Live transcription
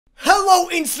Hello,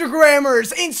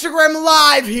 Instagrammers! Instagram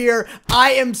Live here.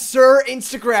 I am Sir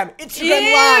Instagram.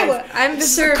 Instagram Live. I'm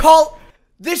Sir.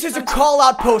 This is a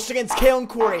call-out post against Kale and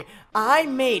Corey. I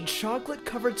made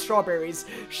chocolate-covered strawberries.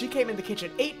 She came in the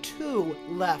kitchen, ate 2,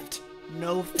 left.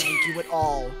 No thank you at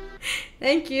all.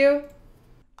 Thank you.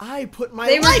 I put my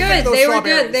life into those strawberries. They were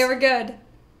good. They were good.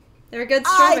 They were good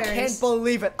strawberries. I can't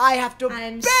believe it. I have to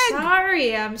I'm beg.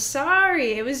 sorry. I'm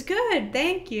sorry. It was good.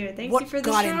 Thank you. Thank you for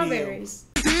the strawberries.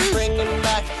 Bringing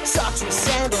back socks with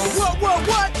sandals.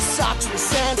 What? Socks with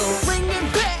sandals.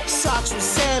 Bringing back socks with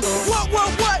sandals.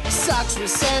 What? Socks with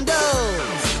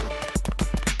sandals.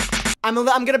 I'm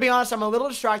gonna be honest. I'm a little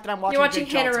distracted. I'm watching. You're watching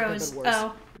Jake Hannah Johnson Rose. play Bed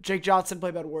Wars. Oh. Jake Johnson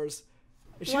play Bed Wars.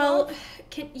 Is she Well,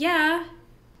 yeah,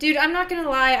 dude. I'm not gonna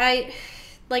lie.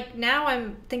 Now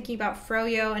I'm thinking about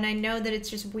Froyo, and I know that it's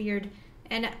just weird.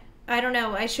 And I don't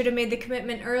know. I should have made the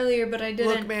commitment earlier, but I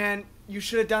didn't. Look, man. You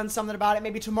should have done something about it.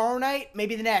 Maybe tomorrow night.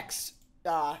 Maybe the next.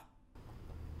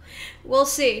 We'll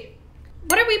see.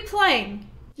 What are we playing?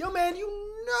 Yo, man. You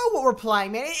know what we're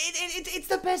playing, man. It's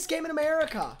the best game in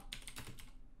America.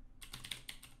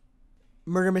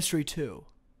 Murder Mystery 2.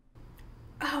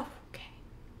 Oh, okay.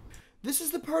 This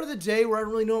is the part of the day where I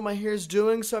don't really know what my hair is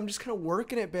doing, so I'm just kind of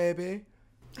working it, baby.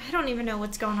 I don't even know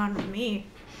what's going on with me.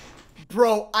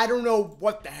 Bro, I don't know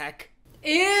what the heck.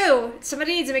 Ew!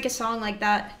 Somebody needs to make a song like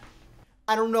that.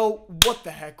 I don't know what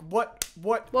the heck. What the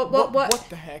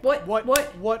heck? What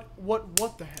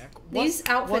the heck? These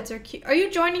outfits are cute. Are you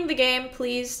joining the game,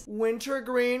 please?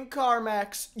 Wintergreen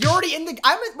Carmax. You're already in the.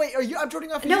 Wait. I'm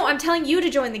joining off. No, I'm telling you to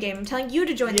join the game. I'm telling you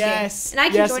to join the game. Yes. And I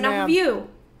can join off of you.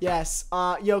 Yes.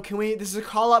 Yo, can we? This is a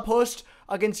call-out post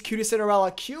against Cutie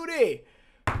Cinderella. Cutie,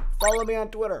 follow me on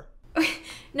Twitter.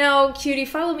 No, Cutie,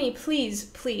 follow me, please,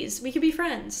 please. We could be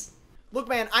friends. Look,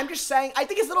 man, I'm just saying. I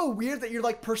think it's a little weird that you're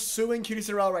like pursuing Cutie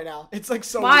Cinderella right now. It's like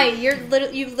so. Why?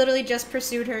 Weird. You literally just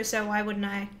pursued her, so why wouldn't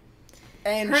I?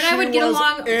 And her and I would get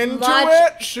along into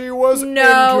much. It. She was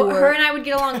no. Into Her it. and I would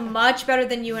get along much better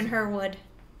than you and her would.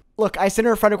 Look, I sent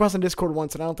her a friend request on Discord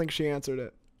once, and I don't think she answered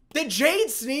it. Did Jade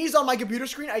sneeze on my computer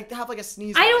screen? I have like a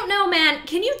sneeze. I don't know, man.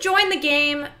 Can you join the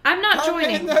game? I'm not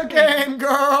joining. I'm in the game,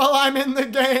 girl. I'm in the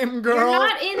game, girl. You're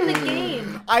not in the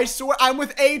game. I swear, I'm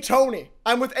with A. Tony.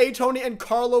 I'm with A. Tony and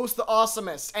Carlos the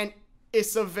Awesomest and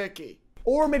Issa Vicky.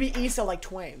 Or maybe Issa like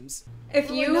Twames.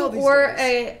 If you were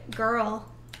a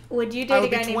girl, would you date a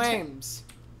guy named Twames?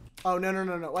 Oh, no.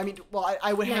 I mean, well,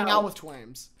 I would hang out with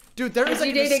Twames. Dude, there is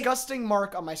like a disgusting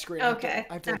mark on my screen. Okay.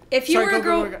 If you were a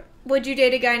girl, would you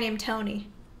date a guy named Tony?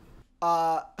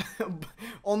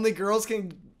 Only girls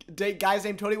can date guys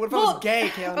named Tony. What if I was gay,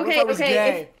 Kaylin? Okay, what if I was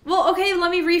gay? Okay,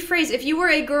 let me rephrase. If you were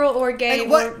a girl or gay or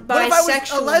bisexual. What if I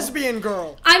was a lesbian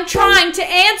girl? I'm trying to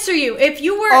answer you. If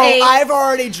you were I've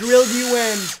already drilled you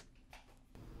in.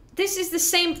 This is the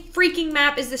same freaking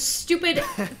map as the stupid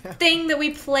thing that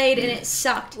we played and it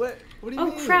sucked. What do you mean?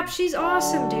 Oh crap, she's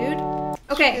awesome, dude.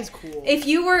 Okay, she is cool. If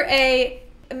you were a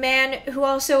man who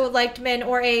also liked men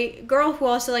or a girl who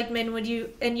also liked men,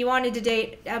 and you wanted to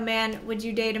date a man, would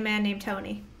you date a man named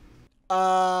Tony?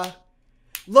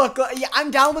 Look, yeah,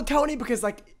 I'm down with Tony because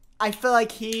like I feel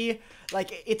like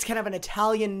it's kind of an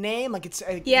Italian name, like it's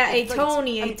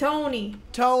Tony.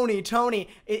 Tony.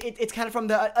 It's kind of from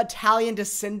the Italian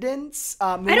descendants.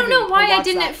 I don't know why I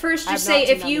didn't at first just say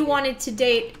if you wanted to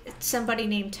date somebody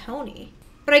named Tony.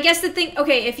 But I guess the thing,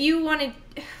 okay, if you wanted,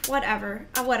 whatever,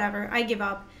 I give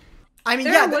up. I mean,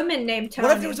 there are women named Tony.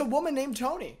 What if there was a woman named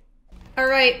Tony? All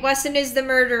right, Weston is the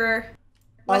murderer.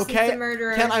 Weston's the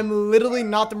murderer. Ken, I'm literally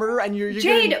not the murderer, and you're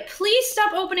Jade, please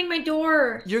stop opening my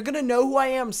door. You're gonna know who I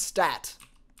am, stat.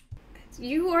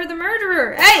 You are the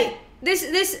murderer. Hey, this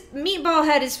meatball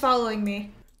head is following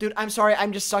me. Dude, I'm sorry,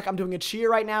 I'm just stuck. I'm doing a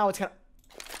cheer right now. It's kind of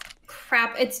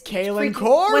crap. It's Kaylin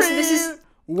Corey. Weston, this is.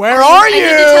 Where are you? I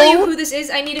need to tell you who this is.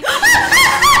 I need to.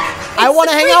 I want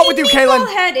to hang out with you, Kaylin.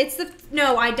 Head. It's the.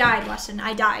 No, I died, Weston.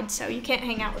 I died, so you can't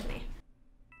hang out with me.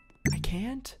 I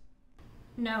can't?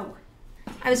 No.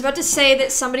 I was about to say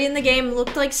that somebody in the game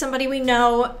looked like somebody we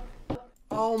know.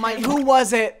 Oh my, who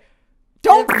was it?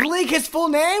 Don't leak his full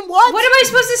name, what? What am I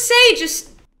supposed to say? Just,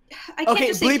 I can't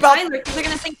just say Tyler, because they're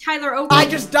gonna think Tyler Oakley. I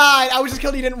just died, I was just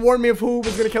killed, you didn't warn me of who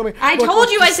was gonna kill me. I told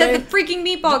you I said the freaking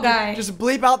meatball guy. Just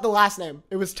bleep out the last name.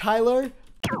 It was Tyler.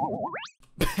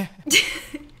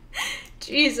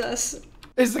 Jesus.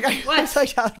 It's the guy, what? It's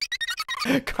like,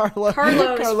 Carlos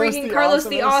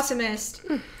the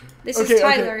Awesomest. This is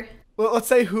Tyler. Okay. Well, let's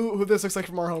say who this looks like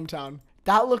from our hometown.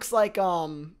 That looks like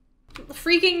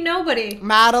freaking nobody.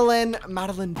 Madeline.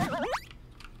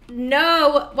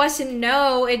 No, Weston,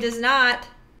 no, it does not.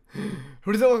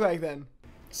 Who does it look like then?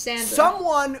 Sandra.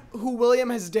 Someone who William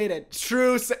has dated.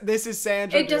 True, this is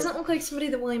Sandra. It doesn't look like somebody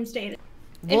that William's dated.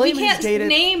 William and we has can't dated...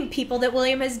 name people that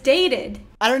William has dated.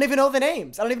 I don't even know the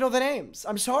names.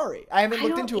 I'm sorry. I haven't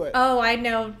looked into it. Oh, I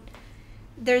know.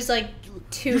 There's like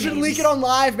 2 You should names. leak it on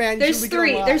live, man. There's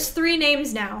 3. There's 3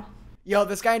 names now. Yo,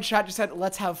 this guy in chat just said,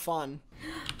 let's have fun.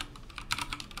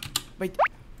 Wait.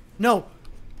 No.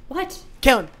 What?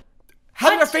 Kaylynn,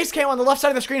 having a face cam on the left side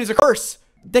of the screen is a curse.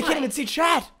 They can't Why? even see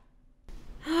chat.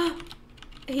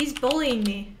 He's bullying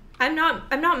me. I'm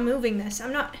not moving this.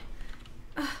 I'm not.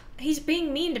 He's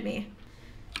being mean to me.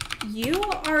 You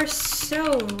are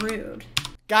so rude.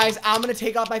 Guys, I'm gonna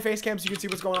take off my face cam so you can see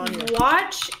what's going on here.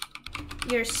 Watch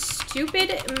your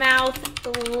stupid mouth,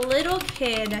 little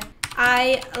kid.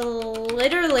 I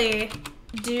literally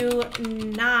do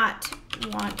not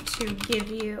want to give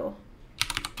you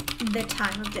the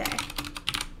time of day.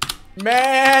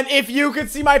 Man, if you could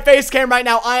see my face cam right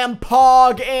now, I am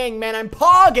pogging, man. I'm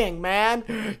pogging,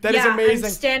 man. That is amazing.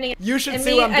 I'm standing. You should and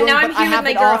see me- what I'm doing, and now but I'm I here have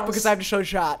with it my off girls. because I have to show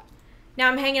shot. Now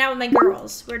I'm hanging out with my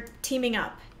girls. We're teaming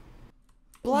up.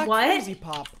 Black What? Crazy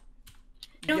Pop.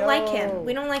 We don't like him.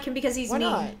 We don't like him because he's Why mean.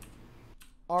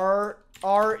 not?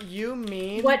 Are you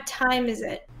mean? What time is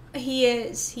it? He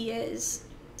is.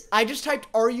 I just typed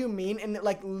 "Are you mean?" and it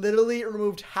like literally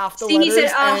removed half the See, he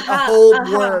letters said, and a "Uh-huh, whole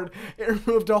uh-huh." word. It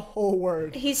removed a whole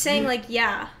word. He's saying like,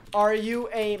 yeah. Are you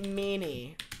a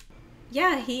meanie?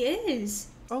 Yeah, he is.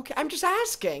 Okay, I'm just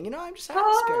asking. You know, I'm just asking.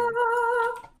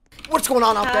 Ah. What's going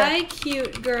on out there? Hi,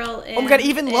 cute girl. Oh my god,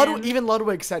 even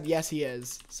Ludwig said yes, he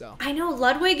is. So. I know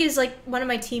Ludwig is like one of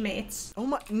my teammates. Oh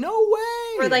my, no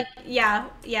way. Or like, yeah.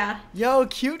 Yo,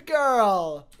 cute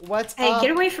girl. What's Hey, up?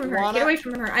 get away from her. Get away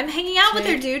from her. I'm hanging out with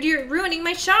her, dude. You're ruining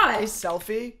my shot. A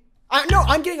selfie? No,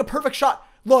 I'm getting a perfect shot.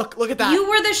 Look at that. You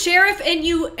were the sheriff and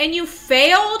you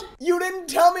failed? You didn't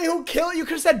tell me who killed you. You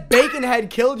could have said Baconhead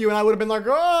killed you and I would have been like,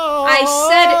 oh.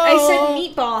 I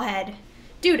said Meatball Head.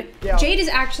 Dude, Yo. Jade is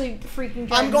actually freaking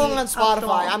I'm going on up the wall.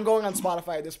 Spotify. I'm going on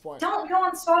Spotify at this point. Don't go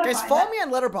on Spotify. Guys, follow me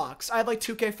on Letterboxd. I have like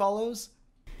 2K follows.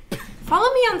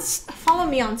 Follow me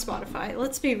on Spotify.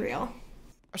 Let's be real.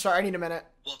 Sorry, I need a minute.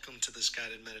 Welcome to this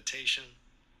guided meditation.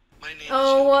 My name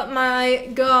Oh my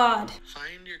god. is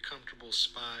Find your comfortable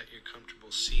spot, your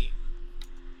comfortable seat.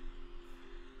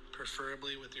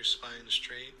 Preferably with your spine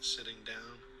straight, sitting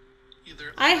down.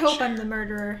 Either I on a hope I'm chair the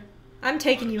murderer. I'm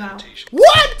taking or you on a out. meditation.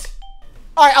 What?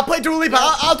 All right, I'll play Dua Lipa.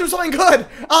 I'll do something good.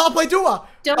 I'll play Dua.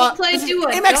 Don't play this is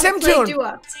Dua. Amex Don't play Tune.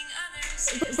 Dua.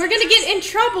 We're gonna get in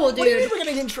trouble, What do you mean dude. we're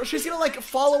gonna get in trouble? She's gonna like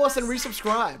follow us and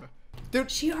resubscribe. Dude,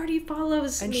 She already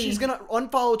follows and me. she's gonna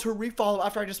unfollow to refollow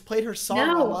after I just played her song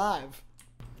No. live.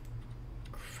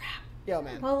 Crap. Yo,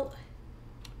 man. Well,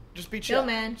 Just be chill. Yo,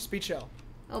 man. Just be chill.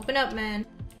 open up, man.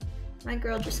 My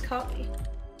girl just caught me.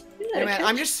 You Hey, better man, catch-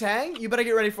 I'm just saying, you better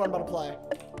get ready for what I'm about to play.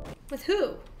 With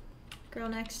who? Girl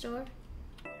next door.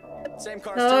 Same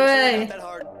car. All right. Not that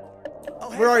hard. Oh,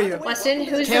 hey, Where are by the you? way, Weston,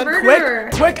 who's the Cam, murderer?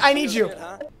 quick, I need you.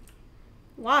 huh?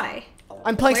 Why?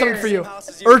 I'm playing Where? something for you. Same house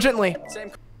as you. Urgently.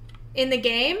 Same. In the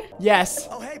game? Yes.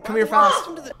 Oh, hey, Come by here the way, fast.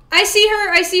 welcome to the- I see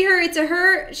her. It's a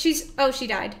her. She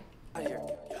died. Out of here.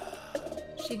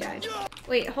 She died.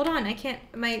 Wait, hold on. I can't.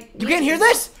 You can't hear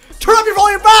this? Turn up your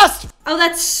volume fast! Oh,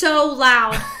 that's so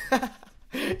loud.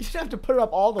 You just have to put it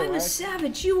up all the I'm way. a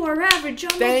savage. You are average.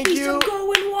 I'm Thank a beast. you. I'm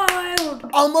going wild.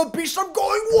 I'm a beast, I'm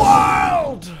going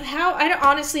wild! How?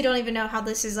 Honestly don't even know how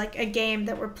this is like a game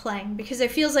that we're playing because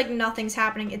it feels like nothing's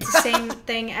happening. It's the same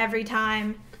thing every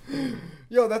time.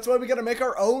 Yo, that's why we gotta make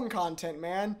our own content,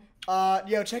 man.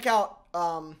 Yo, check out,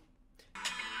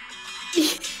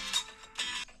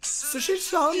 So she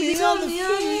told me all the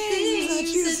things that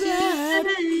you said.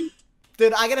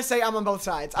 Dude, I gotta say I'm on both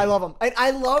sides. I love them.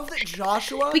 I love that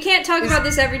Joshua... We can't talk about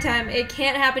this every time. It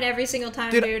can't happen every single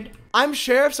time, dude. I'm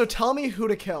sheriff, so tell me who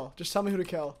to kill. Just tell me who to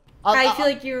kill. I feel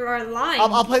like you are lying.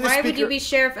 I'll play the Why would you speaker. be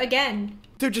sheriff again?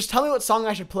 Dude, just tell me what song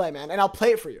I should play, man, and I'll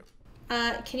play it for you.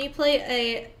 Can you play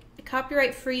a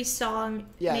copyright-free song?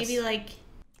 Yes. Maybe like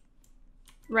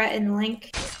Rhett and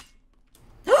Link.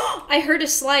 I heard a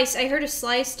slice. Dude.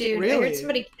 I Really? heard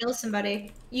somebody kill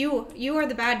somebody. You are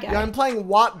the bad guy. Yeah, I'm playing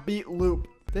Watt Beat Loop.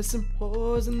 There's some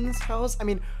whores in this house. I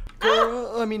mean,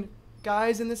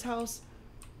 guys in this house.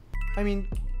 I mean,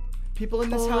 people in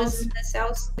this Whores house. in this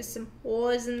house. There's some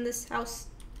whores in this house.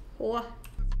 Whore.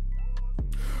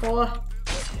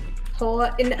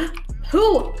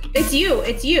 Who? It's you.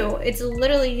 It's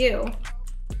literally you.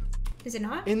 Is it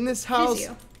not? In this It house. is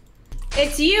you.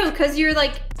 It's you, because you're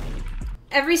like,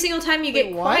 every single time you get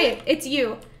Wait, what? quiet, it's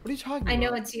you. What are you talking about? I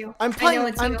know it's you. I'm I playing. know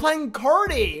it's I'm you. playing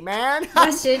Cardi, man.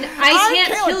 Weston, I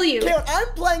can't Kaylynn, kill you. Kaylynn, I'm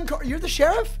playing. You're the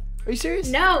sheriff? Are you serious?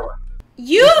 No.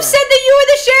 You said that you were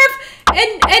the sheriff,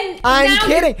 and I'm now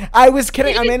kidding. I was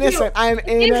kidding. I'm Thank you. innocent. I'm Thank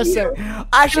innocent.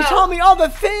 you. She told me all the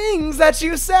things that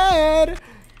you said.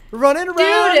 Running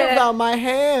around Dude. without my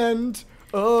hand.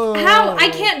 Oh. How? I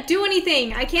can't do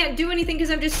anything. I can't do anything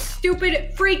because I'm just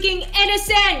stupid, freaking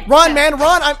innocent. Run, man,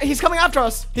 run! He's coming after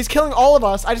us. He's killing all of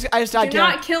us. I just died. Do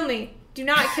not kill me. Do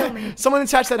not kill me. Someone in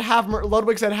chat said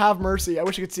Ludwig said have mercy. I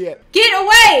wish you could see it. Get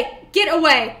away! Get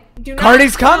away! Do not.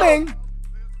 Cardi's go. coming.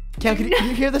 Cam, can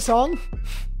you hear the song?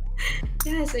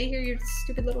 Yes, I hear your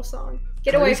stupid little song.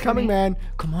 Get away Cardi's from coming, me. man.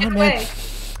 Come on, Get man. away.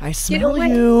 I Get smell away.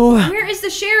 you. Where is the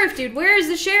sheriff, dude? Where is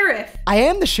the sheriff? I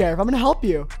am the sheriff. I'm gonna help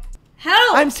you.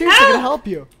 Help! I'm seriously help! gonna help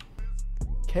you.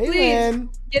 Please, Kaylin,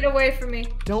 get away from me.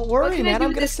 don't What worry, can I man. do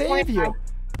I'm at gonna this point save you. now?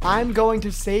 I'm going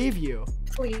to save you.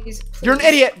 Please. You're an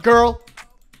idiot, girl.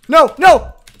 No,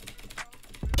 no.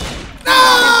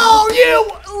 No,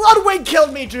 you Ludwig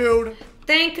killed me, dude.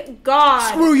 Thank God.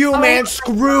 Screw you, Oh man. my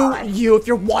Screw God. you if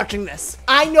you're watching this.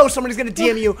 I know somebody's gonna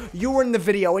DM you. You were in the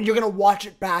video, and you're gonna watch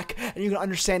it back, and you're gonna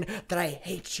understand that I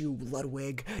hate you,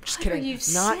 Ludwig. Just What kidding. are you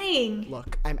saying?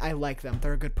 Look, I like them.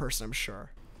 They're a good person, I'm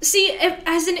sure. See,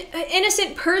 as an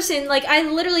innocent person, like, I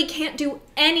literally can't do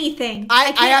anything.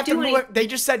 I can't have to do move anything. it. They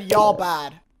just said y'all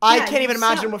bad. I Yeah, can't even you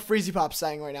imagine suck. what Freezy Pop's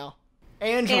saying right now.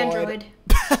 Android.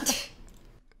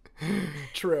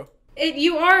 True.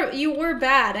 You were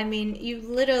bad. I mean, you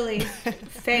literally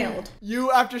failed.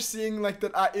 You, after seeing like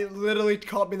that, it literally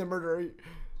called me the murderer.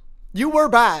 You were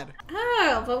bad.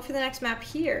 Oh, vote for the next map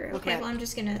here. Look, Okay, man. well, I'm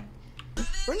just gonna.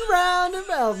 Run around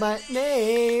about my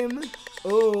name.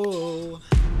 Oh.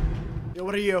 Yo,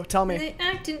 what are you? Tell me. They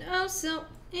acting oh so.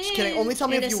 Just kidding. Only tell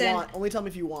me if you innocent. want. Only tell me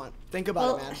if you want. Think about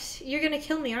Well, it, man. you're gonna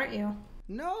kill me, aren't you?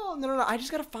 No. I just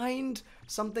gotta find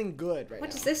something good right What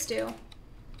now. does this do?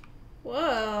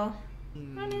 Whoa.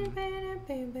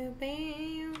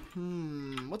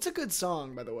 What's a good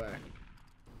song, by the way?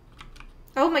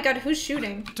 Oh my God, who's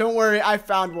shooting? Don't worry, I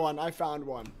found one.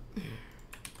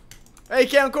 Hey,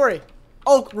 Cam Corey.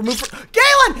 Oh, Galen, let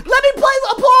me play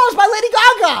Applause by Lady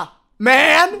Gaga.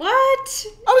 Man. What?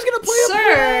 I was gonna play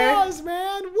Sir. Applause,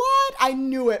 man. What? I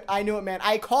knew it, man.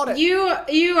 I called it. You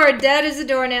are dead as a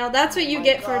doornail. That's what you my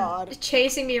get God. for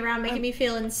chasing me around, making me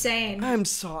feel insane. I'm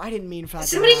sorry. I didn't mean for that to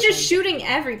Somebody's just happen. shooting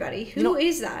everybody. Who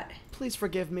is that? Please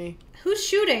forgive me. Who's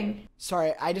shooting?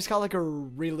 Sorry, I just got like a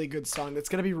really good song that's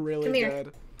gonna be really Come here.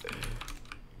 good.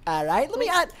 All right, let me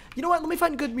add. You know what? Let me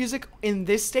find good music in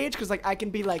this stage because like I can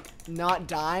be like not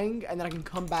dying and then I can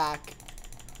come back.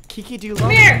 Kiki, do you love Come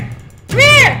me? here! Come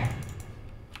here!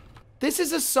 This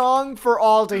is a song for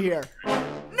all to hear.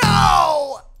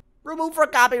 No! Remove for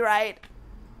copyright.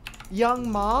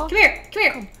 Young Ma? Come here! Come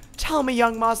here! Tell me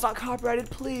Young Ma's not copyrighted,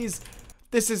 please.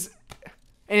 This is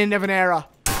an end of an era.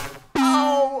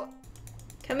 Oh!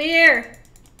 Come here!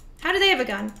 How do they have a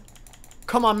gun?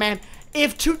 Come on, man.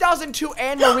 If 2002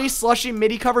 Anne Marie Slushy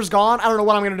MIDI cover's gone, I don't know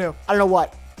what I'm gonna do. I don't know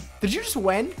what. Did you just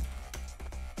win?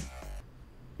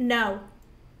 No.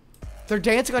 They're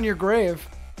dancing on your grave.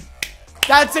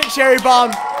 That's it, Cherry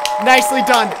Bomb. Nicely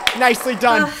done. Nicely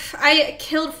done. Ugh, I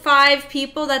killed 5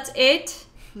 people, that's it?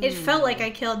 It felt like I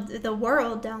killed the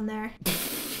world down there.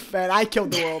 Man, I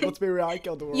killed the world. Let's be real. I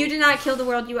killed the world. You did not kill the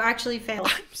world, you actually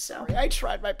failed. So. I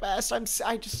tried my best.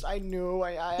 I knew.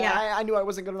 Yeah. I knew I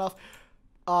wasn't good enough.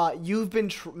 You've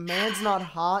been Man's Not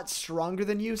Hot, Stronger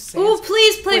Than You. Ooh,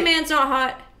 please play Wait. Man's Not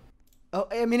Hot. Oh,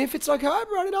 I mean, if it's not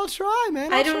copyrighted, I'll try,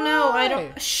 man. I don't know. I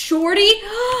don't. Shorty?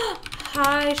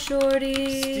 Hi,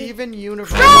 Shorty. Steven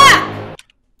Universe. Ah!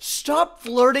 Stop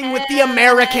flirting with the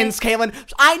Americans, Kaylin.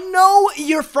 I know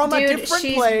you're from a Dude, different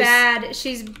she's place. bad.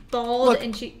 She's bold Look,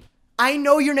 and she. I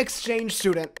know you're an exchange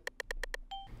student,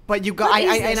 but you got. What is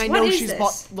I this? know What is she's.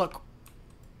 this? Look,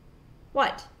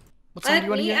 What? what song do you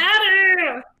want to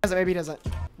hear? Maybe he doesn't.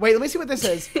 Wait, let me see what this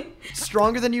is.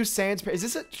 Stronger Than You, Sans. Is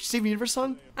this a Steven Universe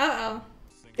song? Uh-oh.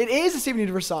 It is a Steven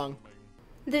Universe song.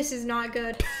 This is not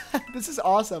good. This is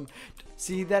awesome.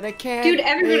 See that I can't. Dude,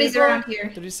 everybody's able. around here.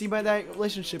 Did you see my that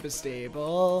relationship is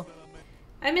stable?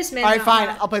 I miss Man's All right, Not fine.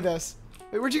 Hot. I'll play this.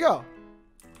 Wait, where'd you go?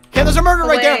 Okay, there's a murder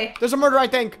right there. Away. There's a murder, I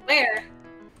think. Where?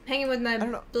 Hanging with my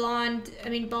don't know.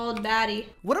 bald baddie.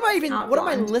 What am I even? Not What am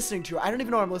I blonde. listening to? I don't even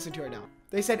know what I'm listening to right now.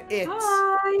 They said it's.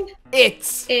 Hi.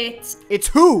 It's. It's.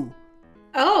 Who?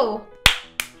 Oh.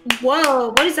 Whoa.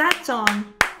 What is that song?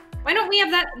 Why don't we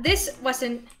have that? This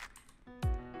wasn't.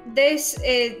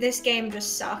 This game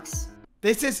just sucks.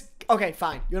 This is. Okay,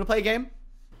 fine. You wanna play a game?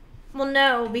 Well,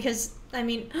 no, because I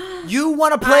mean. You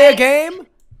wanna play a game?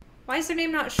 Why is their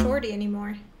name not Shorty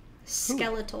anymore?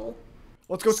 Skeletal.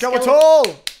 Let's go, Skeletal!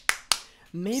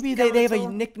 Maybe they have a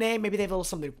Skeletal. nickname. Maybe they have a little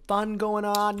something fun going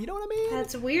on. You know what I mean?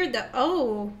 That's weird though.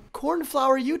 Oh.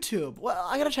 Cornflower YouTube. Well,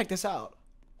 I gotta check this out.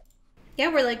 Yeah,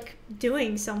 we're like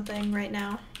doing something right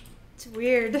now. It's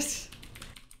weird.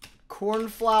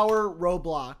 Cornflower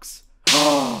Roblox.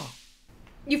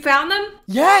 You found them?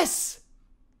 Yes!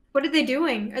 What are they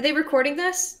doing? Are they recording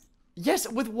this? Yes,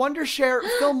 with Wondershare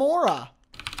Filmora.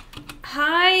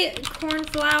 Hi,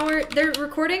 Cornflower. They're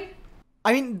recording?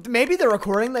 I mean, maybe they're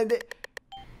recording. They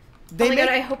Oh my make- god,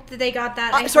 I hope that they got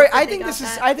that. Sorry, hope that I they think got this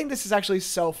is. that. I think this is actually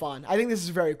so fun. I think this is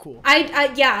very cool.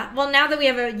 Yeah. Well, now that we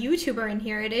have a YouTuber in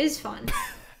here, it is fun.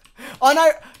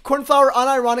 Cornflower,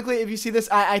 unironically, if you see this,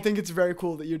 I think it's very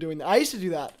cool that you're doing that. I used to do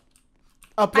that.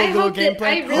 Upload I little hope that-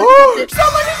 gameplay. I really hope that-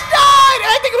 Someone just died!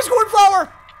 I think it was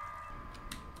Cornflower!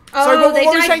 Oh, Sorry, what they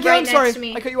were you died saying, right Caleb? Sorry, next to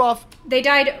me. I cut you off. They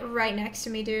died right next to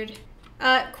me, dude.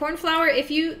 Cornflower,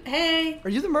 hey, Are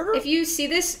you the murderer? if you see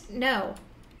this, no.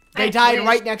 They I died wish.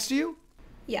 right next to you?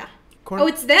 Yeah. Corn- Oh,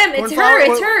 it's them. It's Cornflower? her. It's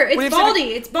What- her. what do you It's have to Baldy.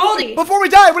 say It's Baldy. Before we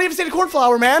die, what do you have to say to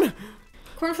Cornflower, man?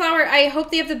 Cornflower, I hope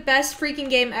they have the best freaking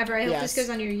game ever. I hope Yes. this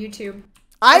goes on your YouTube.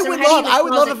 I Listen, would I'm hiding love. in the I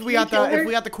would love closet. if we Can got you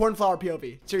kill her? the Cornflower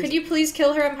POV. Seriously. Could you please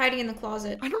kill her? I'm hiding in the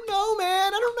closet. I don't know,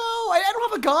 man. I don't know. I don't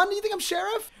have a gun. You think I'm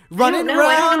sheriff? Running know. I don't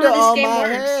around know how this on game my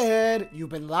works. head. You've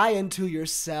been lying to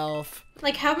yourself.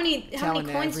 Like, how many Telling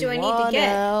coins do I need to everyone get?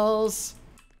 else.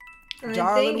 I'm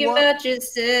Darling, thinking what- about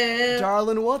yourself.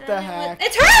 Darling, what the heck?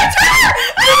 It's her! It's her!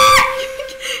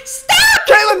 Stop!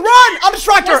 Kaylin, run! I'll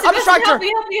distract her! Weston, I'll distract her! help me,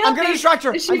 help me, I'm help gonna me. distract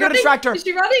her! Is she I'm gonna running? distract her! Is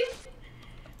she running?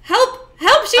 Help!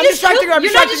 Help! She I'm just distracting her, I'm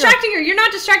You're not distracting her. distracting her. You're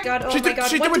not distracting. God, oh my god.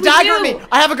 She What threw a do we dagger at do? me!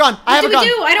 I have a gun! I have a What gun! do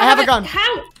we do? I don't have a gun!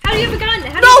 How? How do you have a gun?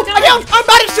 How do No! you have a I gun? don't! I'm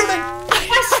body shooting!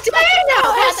 Weston, no,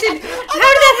 Weston. How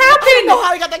did that happen? I don't know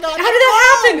how I got that gun! How did that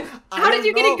happen? I How did don't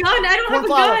you get a know. gun? I don't have a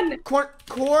Cornflower. gun.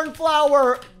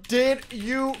 Cornflower, did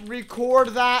you record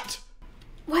that?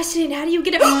 Weston, how do you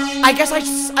get a... I guess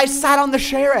I sat on the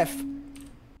sheriff.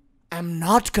 I'm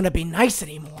not gonna be nice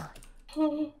anymore.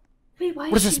 Wait, why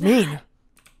is What does she this mad? mean?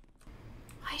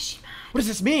 Why is she mad? What does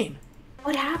this mean?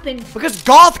 What happened? Because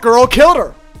Goth Girl killed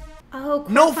her. Oh,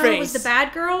 No Cornflower was face. the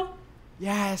bad girl?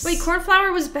 Yes. Wait,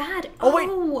 Cornflower was bad. Oh wait,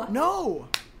 no.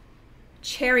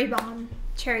 Cherry bomb.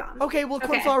 Cherry bomb. Okay, well, Okay.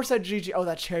 Cornflower said GG. Oh,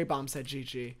 that cherry bomb said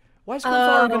GG. Why is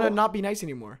Cornflower Oh. gonna not be nice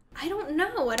anymore? I don't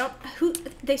know. I don't... Who...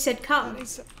 They said come.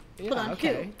 Yeah, on,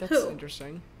 okay, who? that's Who?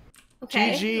 interesting.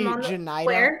 Okay. GG, I'm on the- Janida.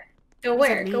 Where? Go does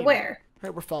where? that Go mean? where?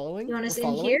 Right, we're following. You want us We're in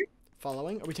following. here?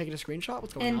 Following. Are we taking a screenshot?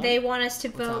 What's going on? And they want us to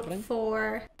vote happening?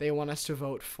 for... They want us to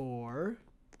vote for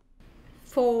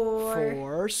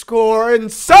For... score in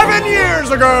 7 years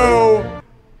ago.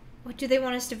 What do they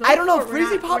want us to vote for? I don't know. We're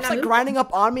Freezy not- Pop's we're like not moving. grinding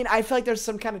up on me, and I feel like there's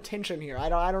some kind of tension here. I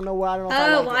don't know. I don't know. If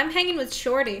I Oh, like well, it. I'm hanging with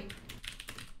Shorty.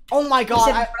 Oh my You god.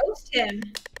 said roast him.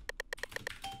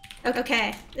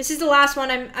 Okay, this is the last one.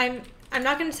 I'm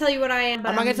not gonna tell you what I am. But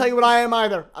I'm not gonna tell you what I am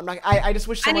either. I'm not. I just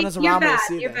wish someone was you're around me bad. to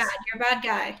see You're this. bad. You're a bad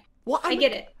guy. Well, I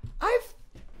get it. I'm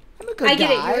a good guy. I get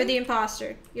it. You're the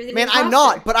imposter. You're the Man, imposter. I'm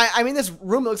not. But I mean, this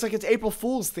room looks like it's April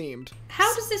Fool's themed.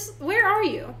 How does this? Where are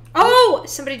you? Oh,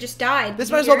 somebody just died. This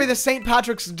Did might you as well be hear? the St.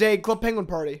 Patrick's Day Club Penguin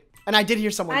party. And I did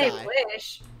hear someone I die.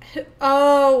 wish.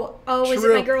 Oh, is it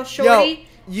True. my girl Shorty?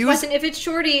 Yo, Listen, if it's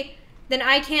Shorty, then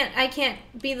I can't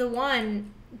be the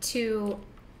one to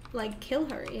like kill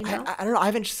her. You know? I don't know. I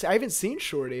haven't seen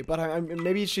Shorty, but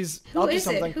maybe she's Who up to is it?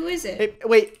 something. Who is it?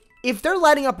 Wait, if they're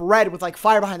lighting up red with like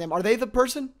fire behind them, are they the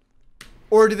person?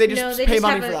 Or do they just No, they pay just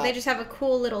money have for a that? they just have a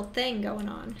cool little thing going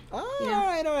on. Oh, you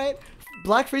know? all right.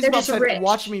 Black Freezy They're Pop just said, rich.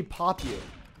 "Watch me pop you."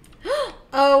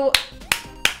 Oh,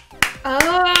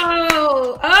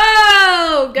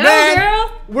 go Man,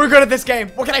 girl! we're good at this game.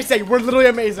 What can I say? We're literally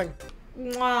amazing.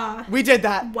 Mwah. We did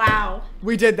that. Wow,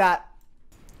 We did that.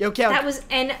 Yo, Kale, that was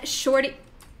Shorty.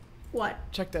 What?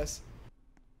 check this.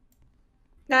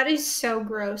 That is so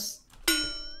gross.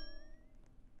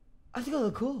 I think I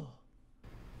look cool.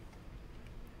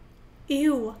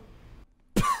 Ew.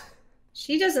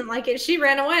 She doesn't like it. She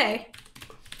ran away.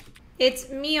 It's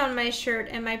me on my shirt.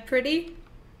 Am I pretty?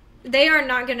 They are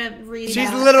not gonna read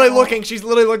She's that literally at all. looking. She's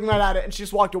literally looking right at it, and she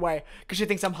just walked away because she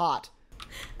thinks I'm hot.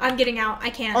 I'm getting out. I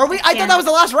can't. Are we? I thought can't. that was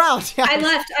the last round. I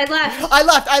left. I left.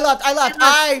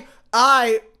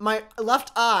 My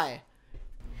left eye.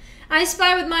 I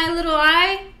spy with my little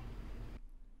eye.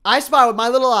 I spy with my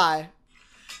little eye.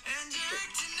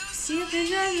 See if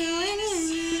there's anything